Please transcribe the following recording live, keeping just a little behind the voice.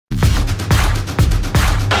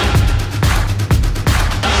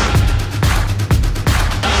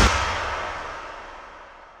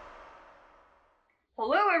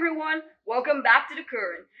Welcome back to The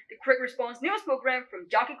Current, the quick response news program from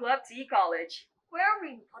Jockey Club T College, where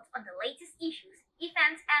we report on the latest issues,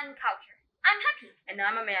 events, and culture. I'm Happy. And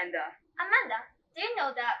I'm Amanda. Amanda, do you know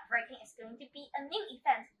that breaking is going to be a new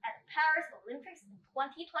event at the Paris Olympics in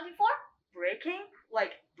 2024? Breaking?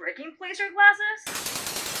 Like breaking placer glasses?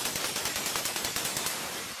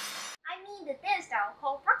 I mean the dance style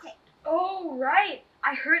called breaking. Oh, right.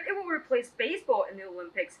 I heard it will replace baseball in the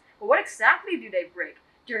Olympics, but what exactly do they break?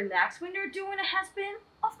 Their necks when they're doing a has-been?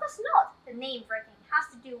 Of course not. The name breaking has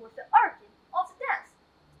to do with the origin of the dance.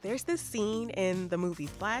 There's this scene in the movie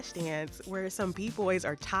Flashdance where some b-boys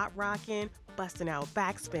are top rocking, busting out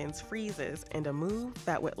backspins, freezes, and a move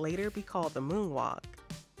that would later be called the moonwalk.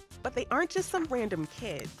 But they aren't just some random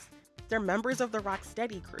kids. They're members of the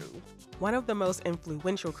Rocksteady crew, one of the most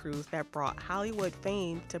influential crews that brought Hollywood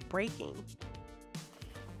fame to breaking.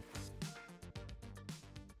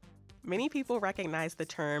 Many people recognize the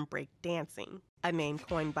term breakdancing, a name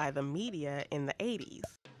coined by the media in the 80s.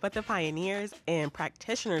 But the pioneers and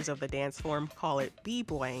practitioners of the dance form call it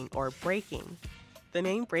b-boying or breaking. The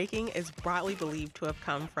name breaking is broadly believed to have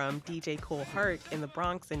come from DJ Kool Herc in the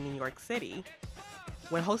Bronx in New York City.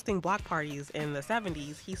 When hosting block parties in the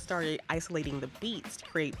 70s, he started isolating the beats to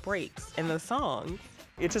create breaks in the songs.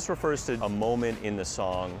 It just refers to a moment in the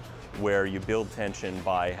song where you build tension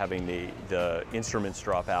by having the instruments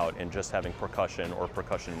drop out and just having percussion or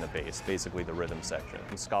percussion in the bass, basically the rhythm section.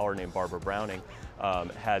 A scholar named Barbara Browning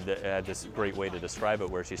had this great way to describe it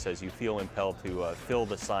where she says you feel impelled to fill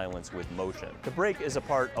the silence with motion. The break is a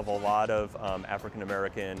part of a lot of African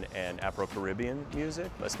American and Afro-Caribbean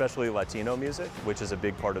music, especially Latino music, which is a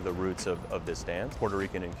big part of the roots of this dance, Puerto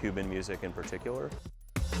Rican and Cuban music in particular.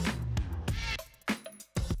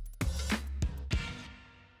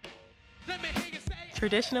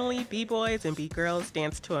 Traditionally, b-boys and b-girls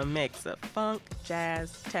dance to a mix of funk,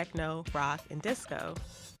 jazz, techno, rock, and disco.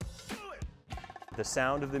 The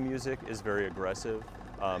sound of the music is very aggressive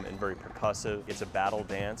and very percussive. It's a battle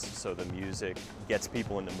dance, so the music gets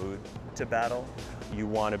people in the mood to battle. You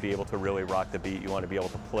want to be able to really rock the beat. You want to be able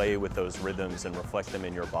to play with those rhythms and reflect them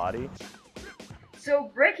in your body. So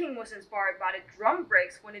breaking was inspired by the drum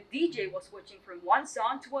breaks when a DJ was switching from one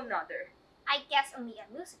song to another. I guess only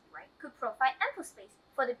a music break could provide ample space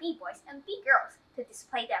for the b-boys and b-girls to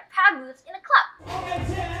display their power moves in a club.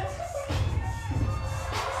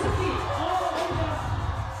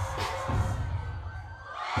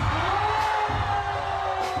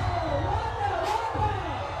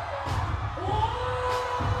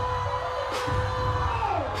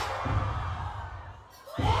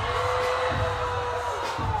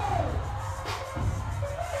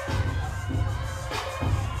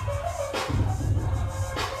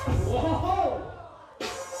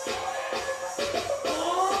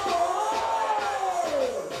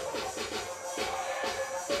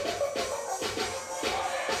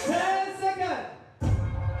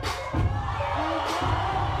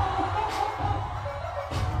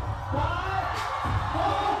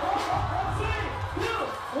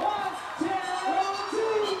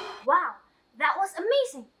 Wow, that was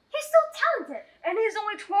amazing! He's so talented! And he's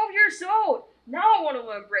only 12 years old! Now I want to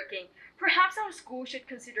learn breaking. Perhaps our school should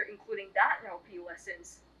consider including that in our PE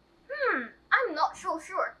lessons. I'm not so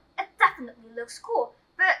sure. It definitely looks cool,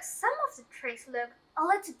 but some of the tricks look a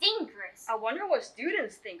little dangerous. I wonder what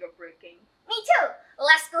students think of breaking. Me too!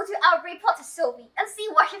 Let's go to our reporter Sophie and see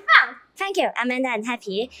what she found. Thank you, Amanda and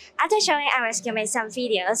Happy. After showing our schoolmates some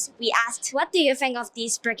videos, we asked, what do you think of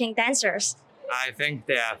these breaking dancers? I think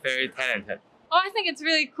they are very talented. Oh, I think it's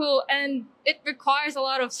really cool, and it requires a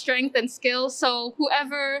lot of strength and skill, so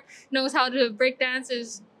whoever knows how to break dance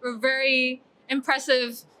is very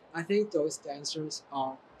impressive. I think those dancers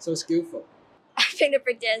are so skillful. I think the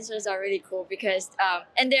break dancers are really cool because,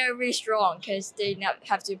 and they're really strong because they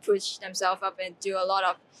have to push themselves up and do a lot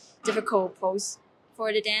of difficult poses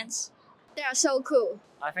for the dance. They are so cool.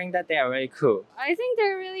 I think that they are very cool. I think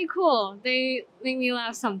they're really cool. They make me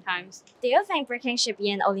laugh sometimes. Do you think breaking should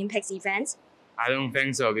be an Olympics event? I don't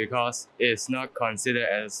think so because it's not considered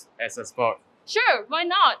as a sport. Sure, why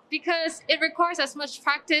not? Because it requires as much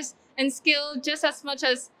practice and skill just as much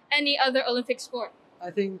as any other Olympic sport.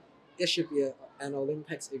 I think it should be an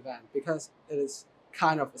Olympics event because it is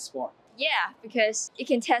kind of a sport. Yeah, because it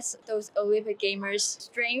can test those Olympic gamers'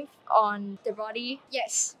 strength on the body.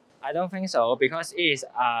 Yes. I don't think so because it is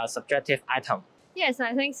a subjective item. Yes,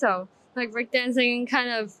 I think so. Like breakdancing kind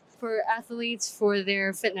of for athletes for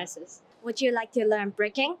their fitnesses. Would you like to learn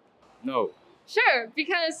breaking? No. Sure,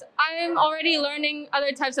 because I'm already learning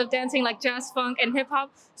other types of dancing like jazz, funk, and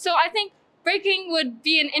hip-hop. So I think breaking would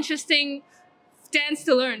be an interesting dance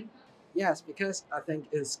to learn. Yes, because I think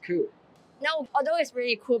it's cool. No, although it's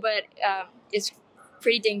really cool, but it's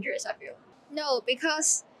pretty dangerous, I feel. No,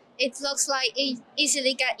 because it looks like it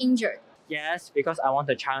easily get injured. Yes, because I want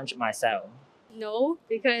to challenge myself. No,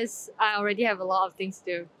 because I already have a lot of things to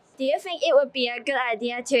do. Do you think it would be a good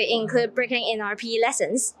idea to include breaking in our PE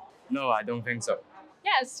lessons? No, I don't think so.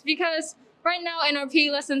 Yes, because right now in our PE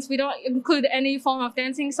lessons, we don't include any form of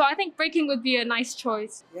dancing, so I think breaking would be a nice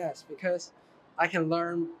choice. Yes, because I can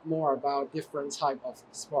learn more about different type of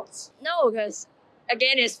sports. No, because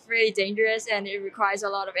again, it's really dangerous and it requires a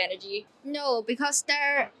lot of energy. No, because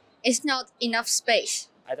there is not enough space.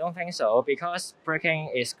 I don't think so because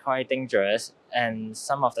breaking is quite dangerous and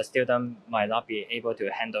some of the students might not be able to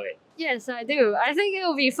handle it. Yes, I do. I think it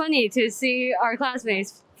would be funny to see our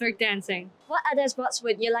classmates breakdancing. What other sports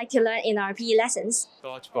would you like to learn in our PE lessons?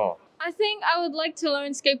 Dodgeball. I think I would like to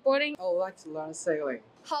learn skateboarding. I would like to learn sailing.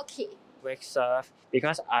 Hockey. Wake surf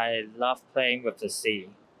because I love playing with the sea.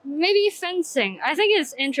 Maybe fencing. I think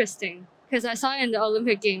it's interesting because I saw it in the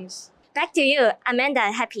Olympic Games. Back to you, Amanda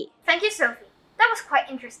and Happy. Thank you, Sophie. That was quite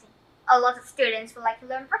interesting. A lot of students would like to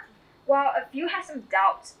learn breaking. While a few have some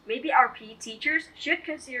doubts, maybe our PE teachers should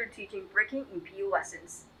consider teaching breaking in PE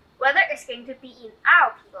lessons. Whether it's going to be in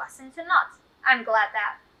our PE lessons or not, I'm glad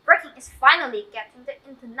that breaking is finally getting the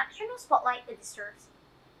international spotlight it deserves,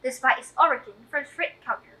 despite its origin from street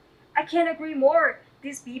culture. I can't agree more.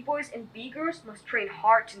 These B-boys and B-girls must train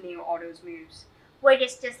hard to nail all those moves. Which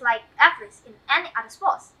is just like athletes in any other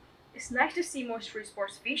sports, It's nice to see more street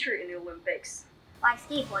sports featured in the Olympics. like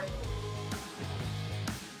skateboarding.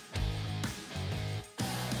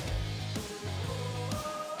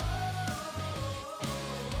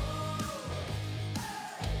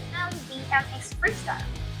 And BMX freestyle.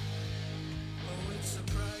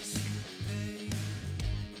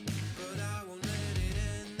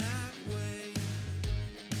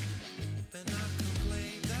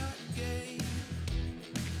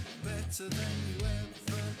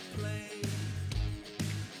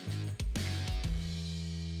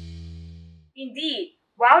 Indeed,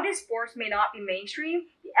 while these sports may not be mainstream,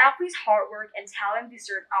 the athletes' hard work and talent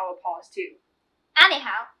deserve our applause too.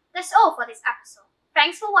 Anyhow, that's all for this episode.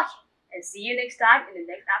 Thanks for watching. And see you next time in the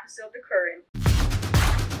next episode of The Current.